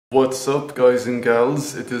What's up guys and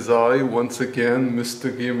gals, it is I once again,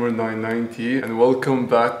 Mr. Gamer 990, and welcome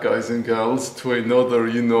back guys and gals to another,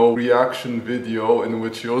 reaction video in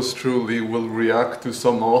which yours truly will react to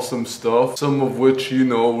some awesome stuff, some of which,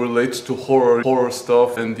 relates to horror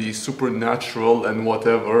stuff and the supernatural and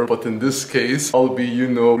whatever, but in this case, I'll be,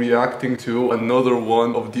 reacting to another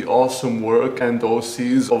one of the awesome work and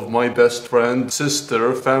OCs of my best friend,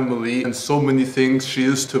 sister, family, and so many things she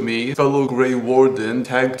is to me, fellow Grey Warden,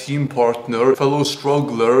 tag team partner, fellow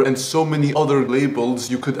struggler, and so many other labels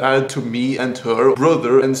you could add to me and her,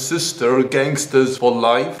 brother and sister, gangsters for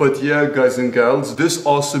life. But yeah, guys and gals, this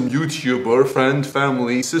awesome YouTuber, friend,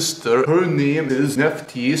 family, sister, her name is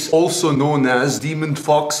Nephthys, also known as Demon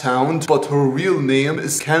Foxhound, but her real name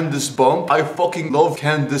is Candace Bump. I fucking love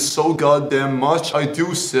Candace so goddamn much. I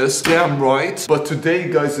do, sis. Damn right. But today,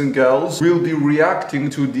 guys and gals, we'll be reacting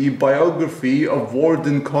to the biography of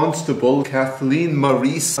Warden-Constable Kathleen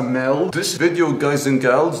Maryse Amell. This video, guys and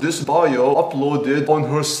gals, this bio uploaded on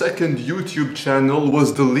her second YouTube channel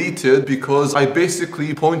was deleted because I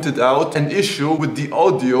basically pointed out an issue with the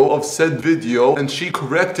audio of said video and she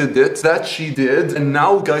corrected it. That she did. And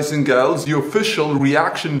now, guys and gals, the official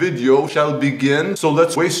reaction video shall begin. So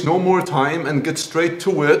let's waste no more time and get straight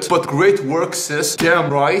to it. But great work, sis.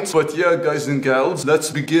 Damn right. But yeah, guys and gals, let's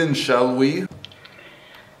begin, shall we?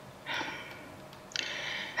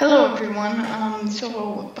 Hello everyone,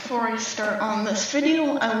 so before I start on this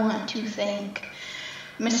video, I want to thank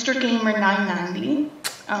Mr. Gamer 990,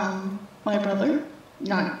 my brother,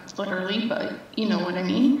 not literally, but you know what I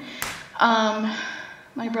mean,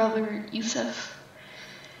 my brother Yusuf,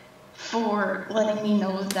 for letting me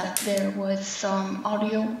know that there was some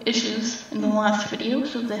audio issues in the last video,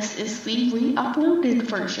 so this is the re-uploaded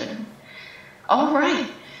version. Alright,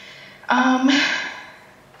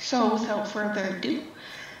 so without further ado,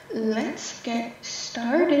 let's get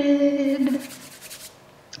started.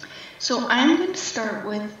 So I'm going to start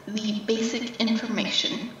with the basic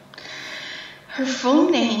information. Her full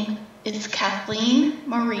name is Kathleen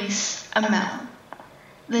Maryse Amell.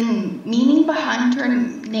 The meaning behind her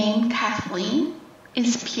name Kathleen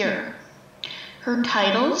is pure. Her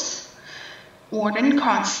titles: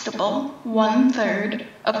 Warden-Constable, 1/3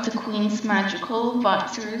 of the Queen's Magical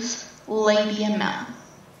Advisors, Lady Amell.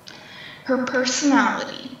 Her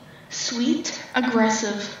personality: sweet,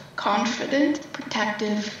 aggressive, confident,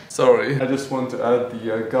 protective. Sorry, I just want to add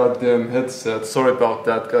the goddamn headset. Sorry about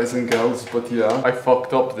that, guys and gals, but yeah, I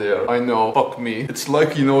fucked up there. I know, fuck me. It's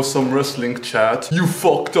like, some wrestling chat. You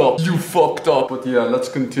fucked up, you fucked up. But yeah, let's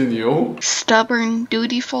continue. Stubborn,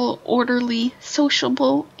 dutiful, orderly,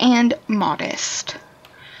 sociable, and modest.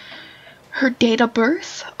 Her date of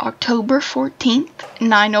birth: October 14th,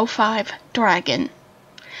 905, Dragon.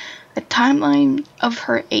 The timeline of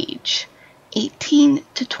her age: 18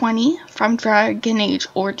 to 20 from Dragon Age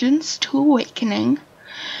Origins to Awakening,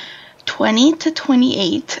 20 to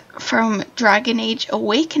 28 from Dragon Age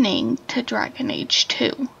Awakening to Dragon Age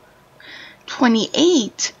 2,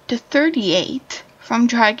 28 to 38 from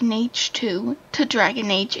Dragon Age 2 to Dragon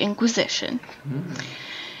Age Inquisition.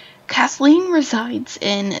 Kathleen resides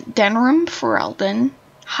in Denham, Ferelden,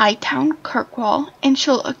 Hightown, Kirkwall, and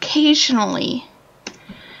she'll occasionally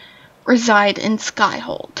reside in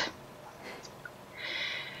Skyhold.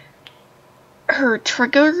 Her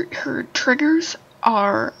triggers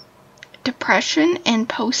are depression and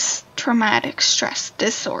post-traumatic stress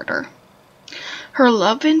disorder. Her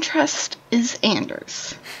love interest is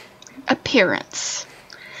Anders. Appearance: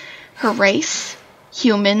 her race: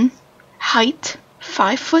 human. Height: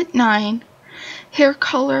 5'9". Hair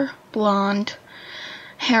color: blonde.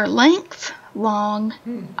 Hair length: long.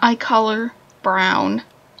 Eye color: brown.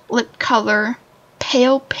 Lip color: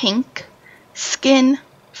 pale pink. Skin: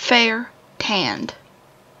 fair, tanned.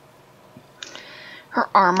 Her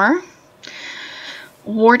armor: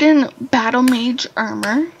 Warden Battle Mage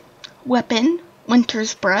armor. Weapon: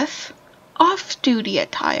 Winter's Breath. Off-duty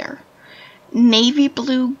attire: navy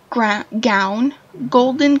blue gown,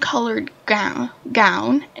 golden colored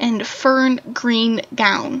gown, and fern green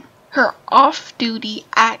gown. Her off-duty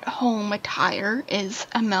at-home attire is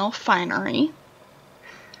Amell Finery.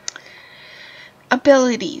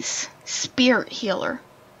 Abilities: Spirit Healer,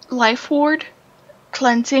 Life Ward,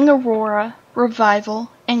 Cleansing Aurora,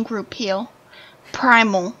 Revival, and Group Heal.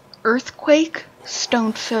 Primal: Earthquake,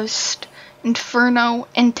 Stone Fist, Inferno,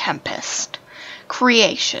 and Tempest.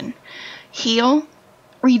 Creation: Heal,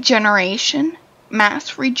 Regeneration,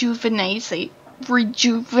 Mass Rejuvenation, Zero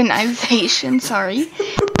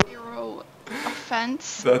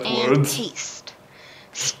Offense, and Haste.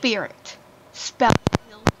 Spirit: Spell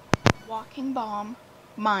Heal, Walking Bomb,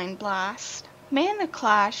 Mind Blast, mana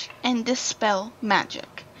clash, and dispel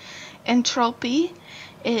magic. Entropy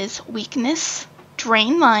is weakness,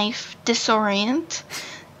 drain life, disorient,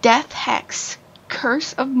 death hex,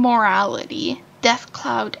 curse of morality, death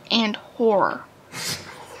cloud, and horror.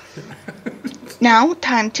 Now,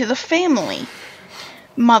 time to the family.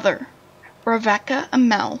 Mother, Rebecca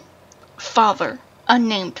Amell. Father,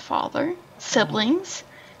 unnamed father. Siblings,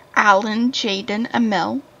 Alan Jaden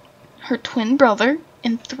Amell, her twin brother,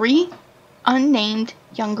 and 3 unnamed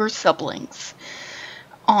younger siblings.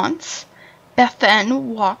 Aunts,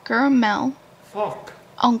 Bethan Walker Amell. Fuck.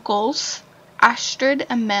 Uncles, Astrid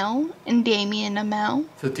Amell and Damien Amell.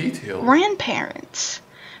 The detail. Grandparents,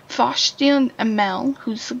 Faustian Amell,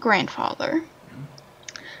 who's the grandfather.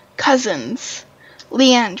 Cousins,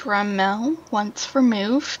 Leandra Amell, once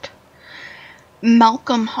removed.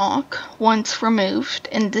 Malcolm Hawk, once removed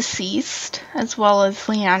and deceased, as well as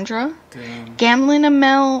Leandra. Damn. Gamlin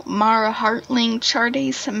Amell, Mara Hartling,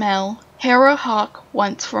 Chardes Amell, Hera Hawk,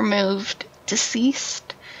 once removed,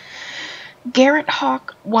 deceased. Garrett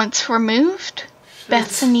Hawk, once removed. Shit.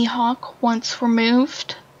 Bethany Hawk, once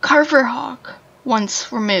removed. Carver Hawk,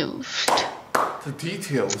 once removed. The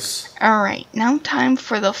details. Alright, now time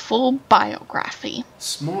for the full biography.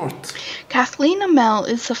 Smart. Kathleen Amell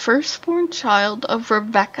is the firstborn child of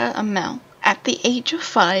Rebecca Amell. At the age of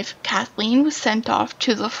 5, Kathleen was sent off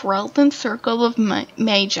to the Ferelden Circle of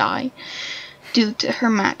Magi due to her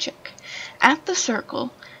magic. At the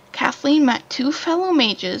circle, Kathleen met 2 fellow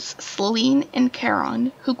mages, Selene and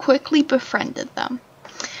Charon, who quickly befriended them.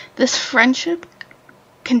 This friendship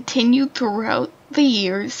continued throughout the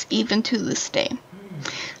years, even to this day.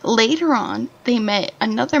 Later on, they met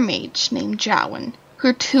another mage named Jowan,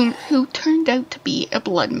 who turned out to be a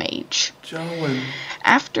blood mage. Jowan.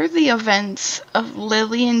 After the events of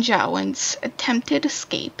Lily and Jowan's attempted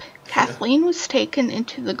escape, Kathleen was taken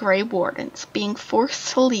into the Grey Wardens, being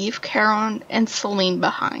forced to leave Charon and Selene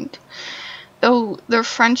behind. Though their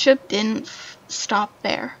friendship didn't stop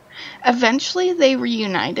there. Eventually they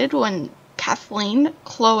reunited when Kathleen,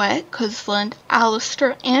 Cloette, Cusland,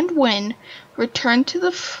 Alistair, and Wynne returned to the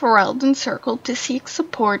Ferelden Circle to seek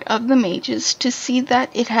support of the mages to see that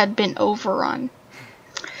it had been overrun.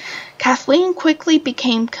 Kathleen quickly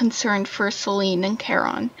became concerned for Selene and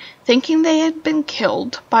Charon, thinking they had been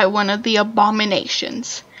killed by one of the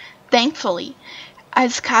abominations. Thankfully,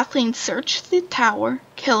 as Kathleen searched the tower,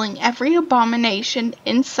 killing every abomination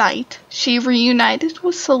in sight, she reunited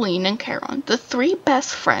with Selene and Charon. The 3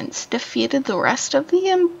 best friends defeated the rest of the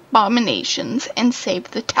abominations and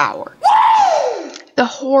saved the tower. The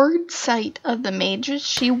horrid sight of the mages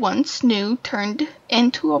she once knew turned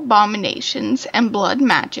into abominations and blood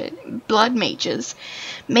mages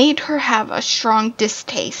made her have a strong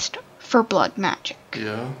distaste for blood magic.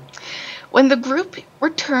 Yeah. When the group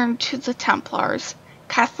returned to the Templars,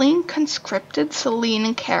 Kathleen conscripted Selene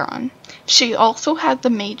and Charon. She also had the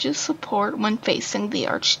mages' support when facing the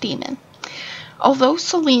Archdemon. Although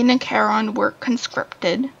Selene and Charon were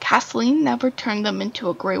conscripted, Kathleen never turned them into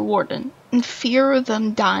a Grey Warden, in fear of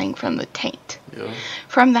them dying from the taint. Yeah.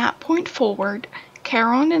 From that point forward,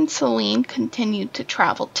 Charon and Selene continued to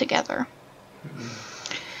travel together.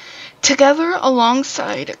 Together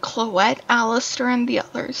alongside Cloette, Alistair, and the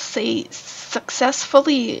others, they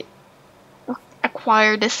successfully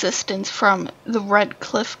acquired assistance from the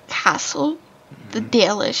Redcliffe Castle, the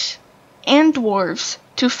Dalish, and dwarves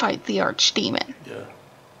to fight the Archdemon. Yeah.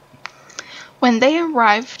 When they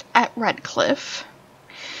arrived at Redcliffe,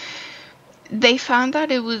 they found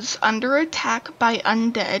that it was under attack by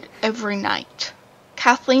undead every night.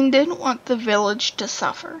 Kathleen didn't want the village to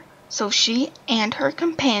suffer, so she and her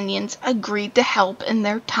companions agreed to help in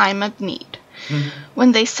their time of need.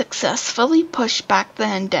 When they successfully pushed back the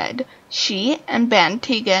undead, she and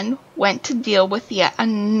Bantigan went to deal with yet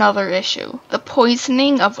another issue, the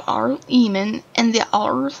poisoning of Arl Eamon and the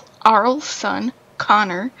Arl's son,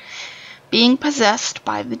 Connor, being possessed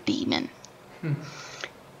by the demon.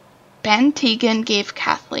 Bantigan gave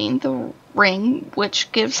Kathleen the ring,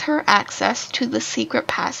 which gives her access to the secret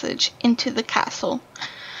passage into the castle.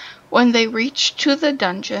 When they reached to the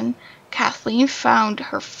dungeon, Kathleen found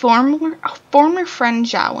her former friend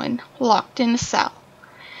Jowan locked in a cell.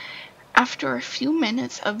 After a few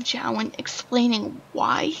minutes of Jowan explaining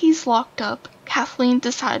why he's locked up, Kathleen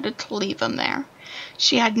decided to leave him there.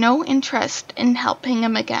 She had no interest in helping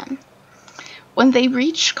him again. When they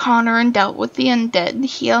reached Connor and dealt with the undead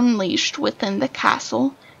he unleashed within the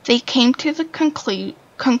castle, they came to the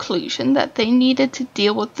conclusion that they needed to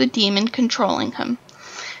deal with the demon controlling him.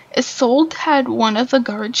 Isolde had one of the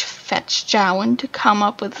guards fetch Jowan to come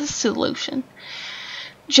up with a solution.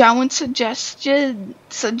 Jowan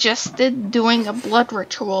suggested doing a blood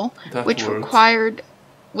ritual, which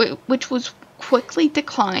was quickly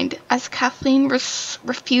declined, as Kathleen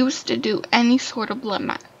refused to do any sort of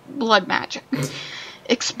blood magic,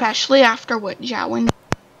 especially after what Jowan did.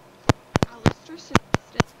 Alistair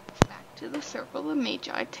suggested back to the Circle of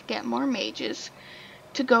Magi to get more mages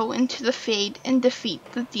to go into the Fade and defeat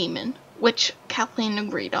the demon, which Kathleen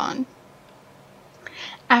agreed on.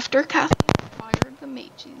 After Kathleen acquired the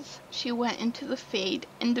mages, she went into the Fade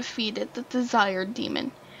and defeated the desired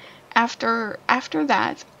demon. After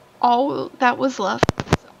that, all that was left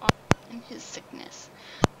was Arthur and his sickness.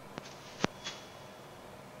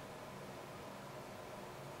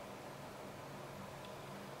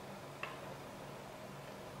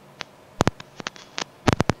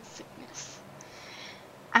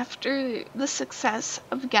 After the success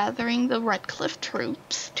of gathering the Redcliffe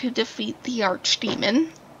troops to defeat the archdemon,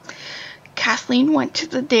 Kathleen went to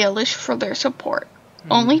the Dalish for their support,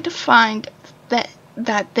 only to find that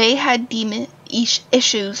they had demon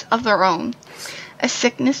issues of their own. A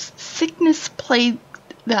sickness plagued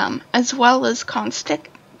them, as well as constant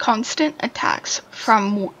attacks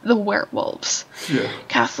from the werewolves. Yeah.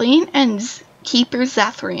 Kathleen and Keeper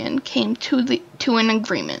Zathrian came to an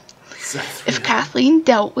agreement. If Kathleen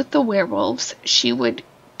dealt with the werewolves, she would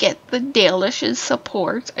get the Dalish's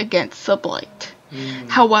support against the Blight.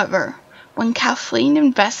 However, when Kathleen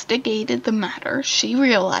investigated the matter, she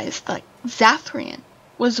realized that Zathrian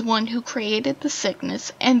was the one who created the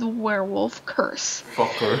sickness and the werewolf curse.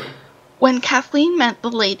 Fucker. When Kathleen met the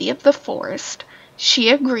Lady of the Forest, she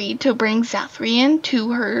agreed to bring Zathrian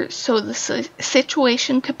to her so the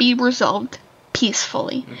situation could be resolved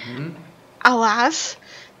peacefully. Alas,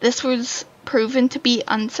 this was proven to be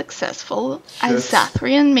unsuccessful, as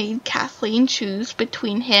Zathrian made Kathleen choose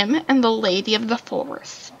between him and the Lady of the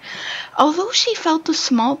Forest. Although she felt a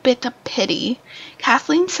small bit of pity,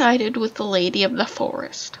 Kathleen sided with the Lady of the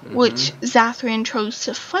Forest, which Zathrian chose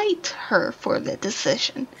to fight her for the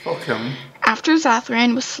decision. Fuck him. After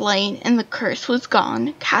Zathrian was slain and the curse was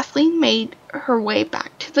gone, Kathleen made her way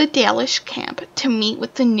back to the Dalish camp to meet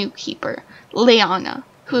with the new keeper, Lyanna,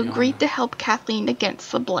 who agreed to help Kathleen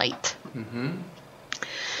against the Blight.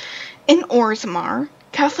 In Orzammar,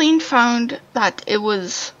 Kathleen found that it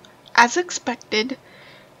was, as expected,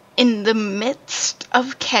 in the midst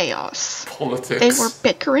of chaos. Politics. They were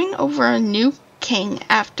bickering over a new king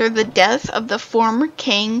after the death of the former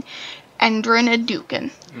king, Endrin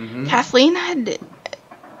Adukin. Kathleen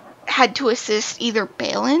had to assist either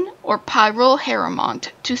Balin or Pyrrol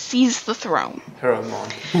Haramont to seize the throne.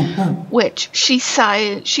 Which she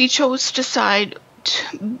chose to side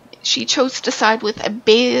with a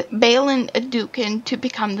Balin Adukin to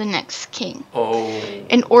become the next king.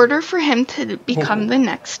 In order for him to become the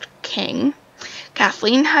next king,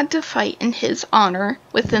 Kathleen had to fight in his honor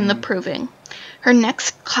within the Proving. Her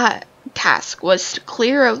next task was to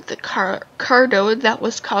clear out the Cardo that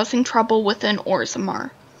was causing trouble within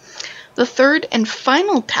Orzammar. The third and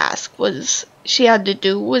final task she had to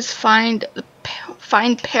do was find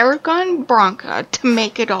Paragon Bronca to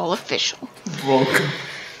make it all official.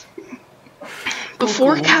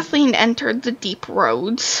 Before Kathleen entered the deep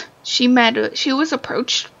roads, she was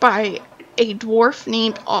approached by a dwarf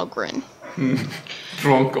named Ogren.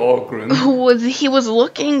 Drunk Ogren. He was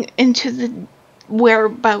looking into the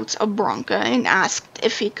whereabouts of Bronca and asked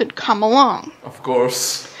if he could come along. Of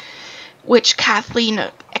course. Which Kathleen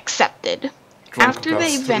accepted. After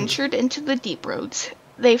they ventured into the deep roads,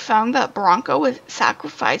 they found that Bronca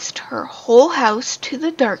sacrificed her whole house to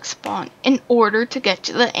the Darkspawn in order to get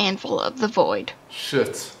to the Anvil of the Void.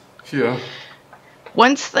 Shit. Yeah.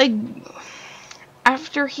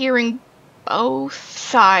 After hearing both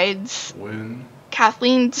sides,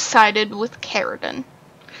 Kathleen decided with Caridon.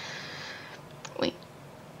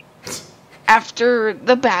 After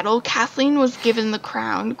the battle, Kathleen was given the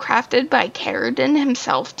crown, crafted by Caridon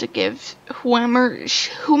himself, to give whomever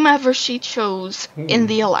she chose in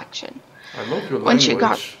the election. I love your language. When she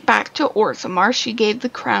got back to Orzammar, she gave the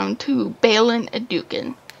crown to Balin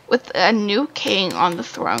Adukin. With a new king on the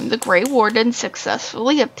throne, the Grey Warden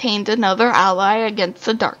successfully obtained another ally against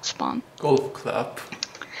the Darkspawn. Golf clap.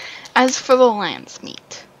 As for the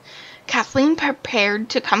Landsmeet, Kathleen prepared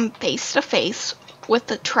to come face to face with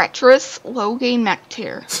the treacherous Logain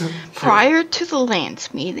Mechtir. Prior to the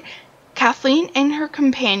Landsmeet, Kathleen and her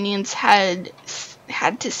companions had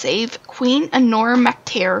to save Queen Honora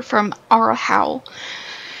Mechtir from Arahal,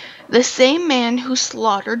 the same man who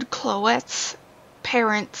slaughtered Cloet's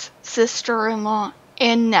parents, sister-in-law,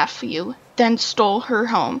 and nephew, then stole her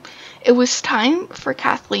home. It was time for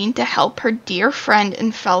Kathleen to help her dear friend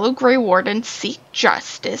and fellow Grey Warden seek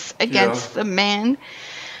justice against the man.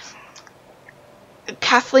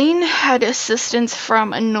 Kathleen had assistance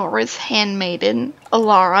from Honora's handmaiden,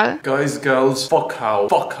 Alara. Guys, gals, fuck Howe.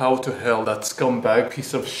 Fuck Howe to hell, that scumbag,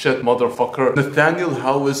 piece of shit motherfucker. Nathaniel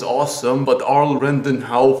Howe is awesome, but Arl Rendon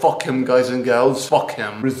Howe, fuck him, guys and gals, fuck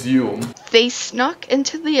him. Resume. They snuck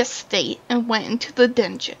into the estate and went into the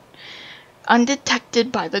dungeon, undetected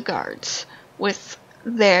by the guards, with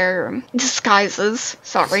their disguises.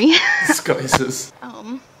 Sorry. Disguises.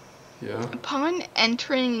 Yeah. Upon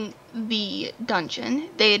entering the dungeon,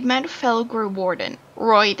 they had met a fellow Grey Warden,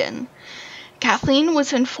 Royden. Kathleen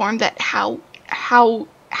was informed that Howe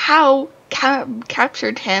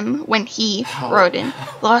captured him when he, Royden,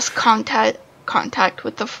 lost contact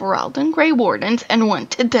with the Ferelden Grey Wardens and went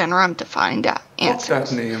to Denram to find out answers. What's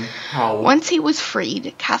that name? Howe. Once he was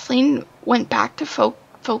freed, Kathleen went back to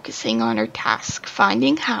focusing on her task,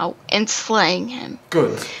 finding Howe and slaying him.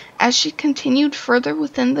 Good. As she continued further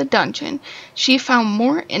within the dungeon, she found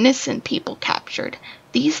more innocent people captured.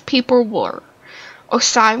 These people were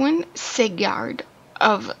Osiwan Sigyard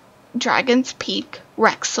of Dragon's Peak,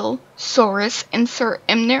 Rexel, Saurus, and Sir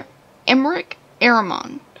Emmerich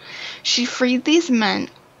Aramon. She freed these men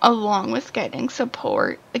along with getting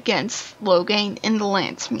support against Loghain in the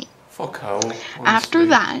Landsmeet. Fuck Howe, honestly. After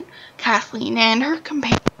that, Kathleen and her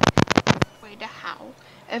companion made their way to Howe,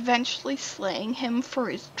 eventually slaying him for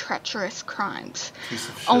his treacherous crimes,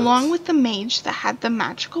 along with the mage that had the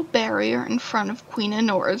magical barrier in front of Queen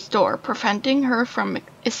Honora's door, preventing her from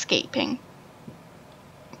escaping.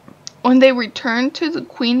 When they returned to the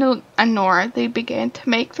Queen Honora, they began to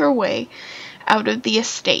make their way out of the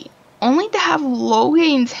estate, only to have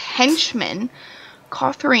Loghain's henchman,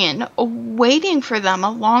 Cothrian, waiting for them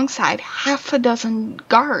alongside half a dozen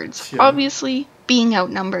guards. Yeah. Obviously, being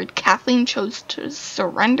outnumbered, Kathleen chose to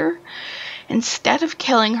surrender instead of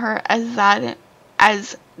killing her, as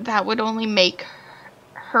that would only make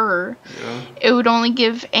her. Yeah. It would only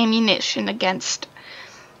give ammunition against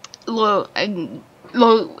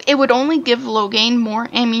it would only give Loghain more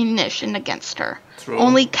ammunition against her. True.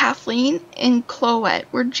 Only Kathleen and Cloet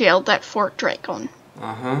were jailed at Fort Dracon.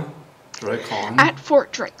 Dracon. At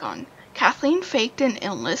Fort Dracon, Kathleen faked an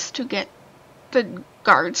illness to get the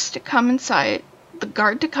guard to come inside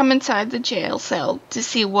the jail cell to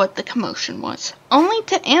see what the commotion was, only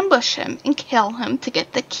to ambush him and kill him to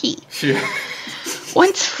get the key. Yeah.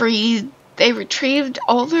 Once freed, they retrieved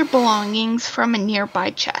all their belongings from a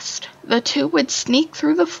nearby chest. The two would sneak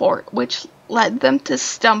through the fort, which led them to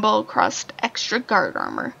stumble across extra guard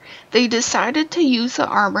armor. They decided to use the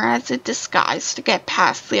armor as a disguise to get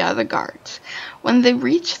past the other guards. When they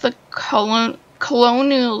reached the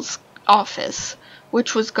colonial's office,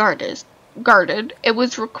 which was guarded, it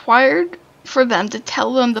was required for them to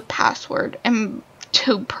tell them the password and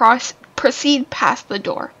to proceed past the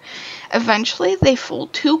door. Eventually, they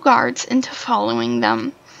fooled two guards into following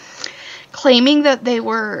them, claiming that there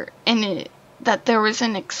was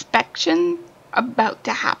an inspection about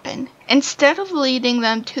to happen. Instead of leading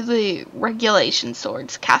them to the regulation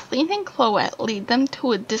swords, Kathleen and Cloet lead them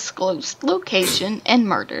to a disclosed location and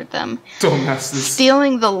murder them,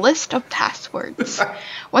 stealing the list of passwords.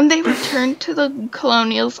 When they returned to the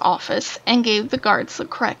colonial's office and gave the guards the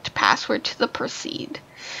correct password to proceed.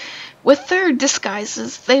 With their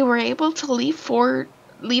disguises, they were able to leave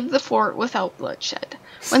the fort without bloodshed.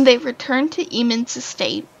 When they returned to Eamon's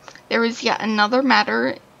estate, there was yet another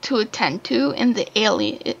matter to attend to in the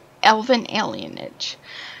elven alienage.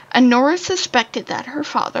 Honora suspected that her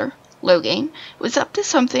father, Loghain, was up to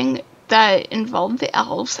something that involved the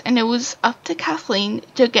elves, and it was up to Kathleen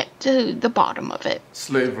to get to the bottom of it.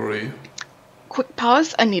 Slavery. Quick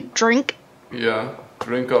pause, I need a drink. Yeah,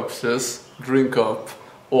 drink up, sis. Drink up.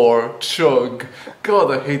 Or chug. God,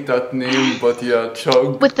 I hate that name, but yeah,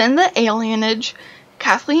 chug. Within the alienage,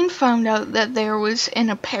 Kathleen found out that there was an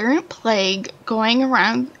apparent plague going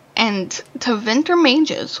around, and Tevinter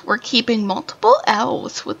mages were keeping multiple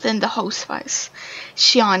elves within the hospice.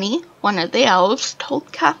 Shiani, one of the elves,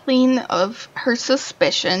 told Kathleen of her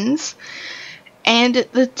suspicions and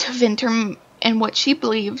the Tevinter and what she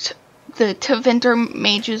believed the Tevinter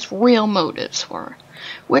mages' real motives were,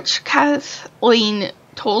 which Kathleen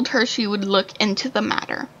told her she would look into the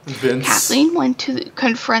matter. Vince. Kathleen went to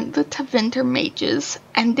confront the Tevinter mages,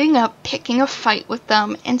 ending up picking a fight with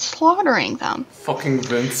them and slaughtering them. Fucking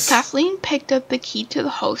Vince. Kathleen picked up the key to the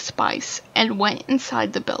hospice and went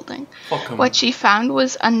inside the building. Fuck him. What she found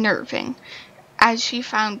was unnerving. As she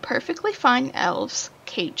found perfectly fine elves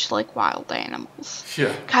caged like wild animals.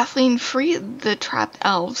 Yeah. Kathleen freed the trapped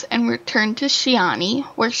elves and returned to Shiani,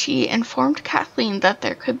 where she informed Kathleen that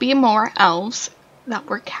there could be more elves that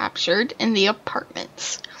were captured in the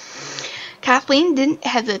apartments. Kathleen didn't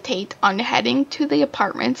hesitate on heading to the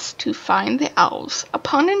apartments to find the elves.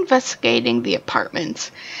 Upon investigating the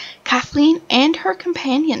apartments, Kathleen and her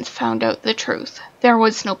companions found out the truth. There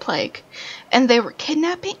was no plague, and they were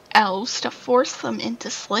kidnapping elves to force them into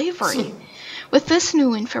slavery. With this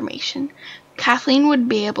new information, Kathleen would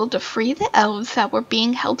be able to free the elves that were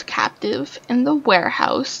being held captive in the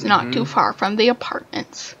warehouse not too far from the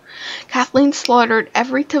apartments. Kathleen slaughtered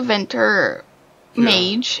every Tevinter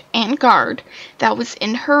mage and guard that was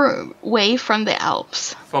in her way from the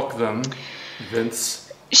elves. Fuck them,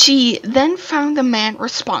 Vince. She then found the man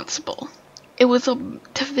responsible. It was a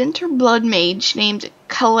Tevinter blood mage named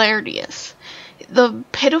Calardius. The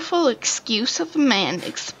pitiful excuse of the man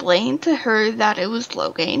explained to her that it was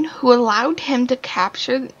Loghain who allowed him to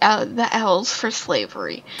capture the elves for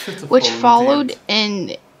slavery, which followed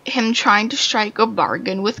in him trying to strike a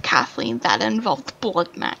bargain with Kathleen that involved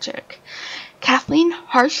blood magic. Kathleen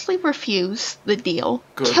harshly refused the deal,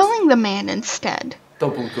 killing the man instead.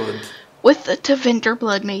 Double good. With the Tevinter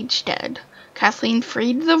blood mage dead, Kathleen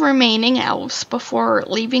freed the remaining elves before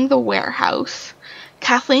leaving the warehouse.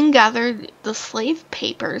 Kathleen gathered the slave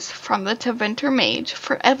papers from the Tevinter mage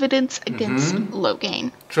for evidence against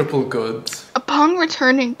Loghain. Triple goods. Upon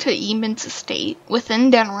returning to Eamon's estate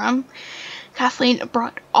within Denerim, Kathleen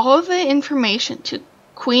brought all the information to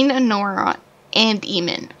Queen Honora and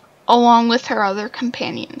Eamon, along with her other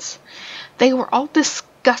companions. They were all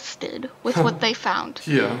disgusted with what they found.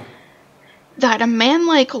 Yeah. That a man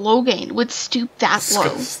like Loghain would stoop that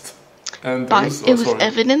low. But it was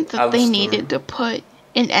evident that they needed to put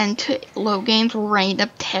an end to Loghain's reign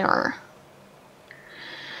of terror.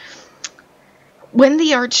 When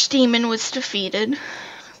the Archdemon was defeated,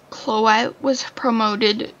 Cloet was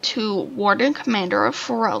promoted to Warden Commander of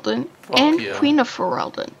Ferelden Queen of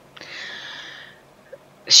Ferelden.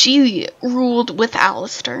 She ruled with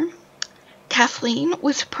Alistair. Kathleen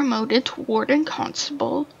was promoted to Warden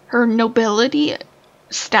Constable. Her nobility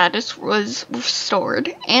status was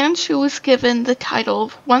restored, and she was given the title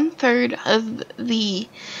of 1/3 of the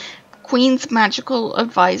Queen's magical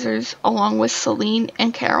advisors, along with Selene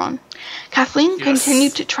and Charon. Kathleen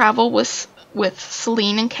continued to travel with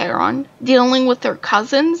Selene and Charon, dealing with their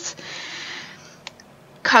cousins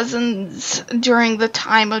during the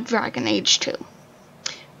time of Dragon Age 2.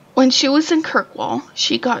 When she was in Kirkwall,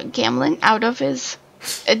 she got Gamlen out of his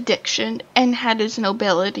addiction and had his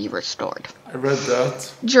nobility restored. I read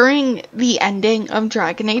that. During the ending of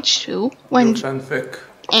Dragon Age 2, when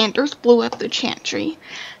Anders blew up the Chantry,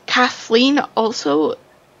 Kathleen also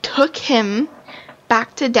took him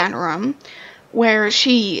back to Denerim, where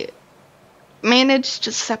she managed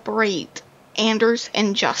to separate Anders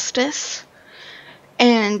and Justice,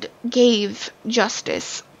 and gave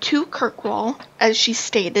Justice to Kirkwall, as she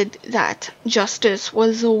stated that Justice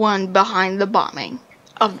was the one behind the bombing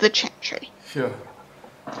of the Chantry. Yeah.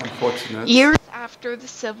 Unfortunate. Years after the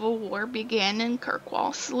Civil War began in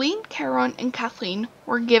Kirkwall, Selene, Charon, and Kathleen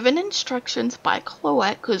were given instructions by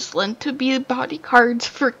Cloet Cuslin to be bodyguards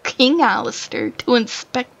for King Alistair to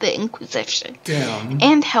inspect the Inquisition.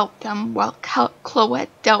 And help them while Cloet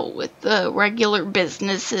dealt with the regular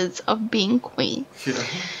businesses of being queen. Yeah.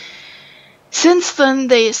 Since then,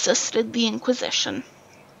 they assisted the Inquisition.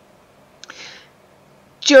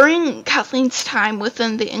 During Kathleen's time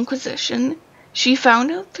within the Inquisition, she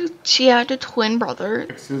found out that she had a twin brother.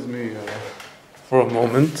 Excuse me for a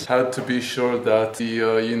moment. Had to be sure that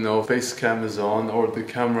the, face cam is on or the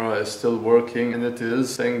camera is still working, and it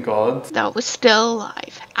is, thank God. That was still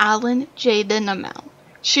alive, Alan Jaden Amell.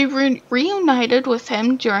 She reunited with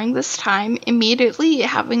him during this time, immediately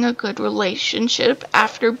having a good relationship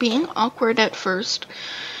after being awkward at first,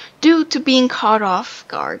 due to being caught off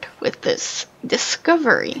guard with this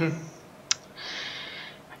discovery.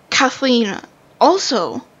 Kathleen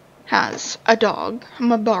also has a dog, a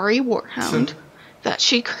Mabari Warhound, that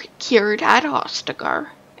she cured at Ostagar,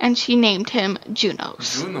 and she named him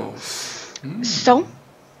Junos. So,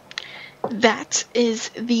 that is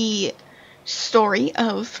the story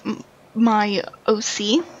of my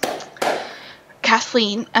OC,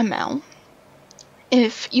 Kathleen Amell.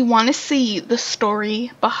 If you want to see the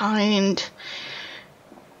story behind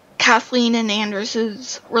Kathleen and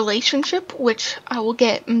Anders' relationship, which I will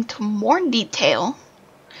get into more detail,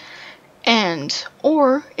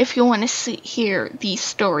 or if you want to hear the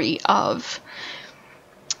story of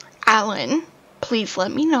Alan, please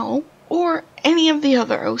let me know, or any of the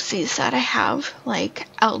other OCs that I have, like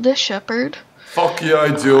Alda Shepherd, Fuck yeah,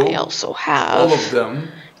 I do. I also have all of them.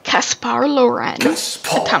 Caspar Loren,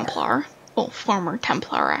 Caspar. a Templar. Oh, former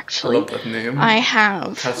Templar, actually. I love that name. I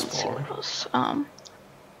have... Caspar. What else?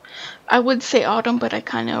 I would say Autumn, but I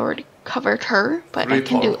kind of already covered her. But I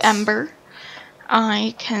can do Ember.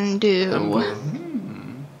 I can do...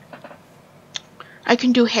 I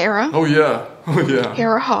can do Hera. Oh yeah. Oh yeah.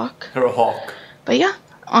 Hera Hawk. Hera Hawk. But yeah.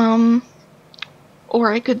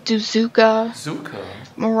 Or I could do Zuka. Zuka.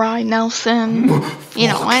 Mariah Nelson. You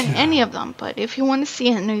know, any of them. But if you want to see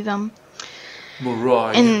any of them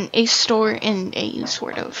in a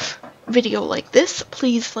sort of video like this,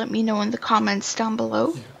 please let me know in the comments down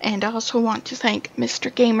below. And I also want to thank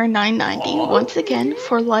Mr. Gamer 990 once again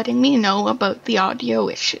for letting me know about the audio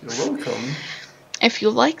issues. You're welcome. If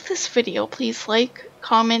you like this video, please like,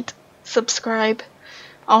 comment, subscribe,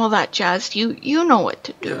 all that jazz. You know what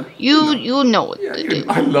to do. Yeah, you know what to do.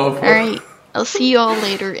 I love her. Alright, I'll see you all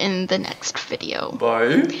later in the next video.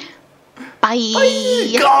 Bye. Bye.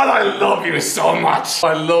 Bye. God, I love you so much.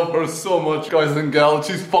 I love her so much, guys and gals.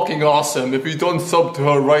 She's fucking awesome. If you don't sub to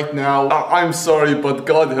her right now, I'm sorry, but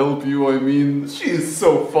God help you. I mean, she's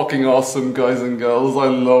so fucking awesome, guys and gals. I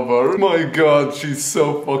love her. My God, she's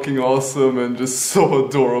so fucking awesome and just so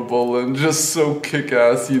adorable and just so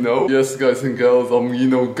kick-ass, you know? Yes, guys and gals, I'm, you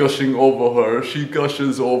know, gushing over her. She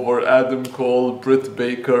gushes over Adam Cole, Britt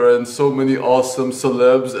Baker, and so many awesome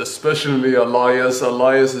celebs, especially Elias.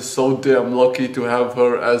 Elias is so damn lucky to have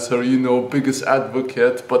her as her, you know, biggest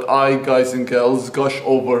advocate. But I, guys and gals, gush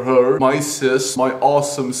over her. My sis, my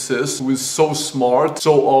awesome sis, who is so smart,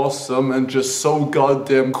 so awesome, and just so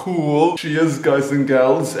goddamn cool. She is, guys and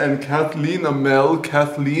gals. And Kathleen Amell,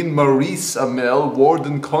 Kathleen Maryse Amell,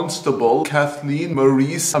 Warden-Constable. Kathleen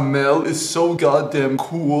Maryse Amell is so goddamn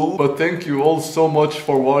cool. But thank you all so much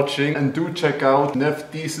for watching, and do check out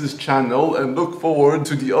Nephthys' channel and look forward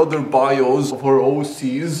to the other bios of her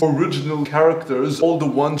OCs, original characters, all the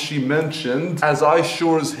ones she mentioned, as I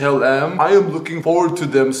sure as hell am. I am looking forward to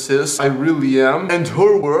them, sis. I really am. And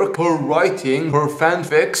her work, her writing, her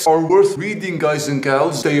fanfics are worth reading, guys and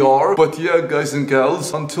gals. They are. But yeah, guys and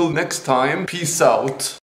gals, until next time, peace out.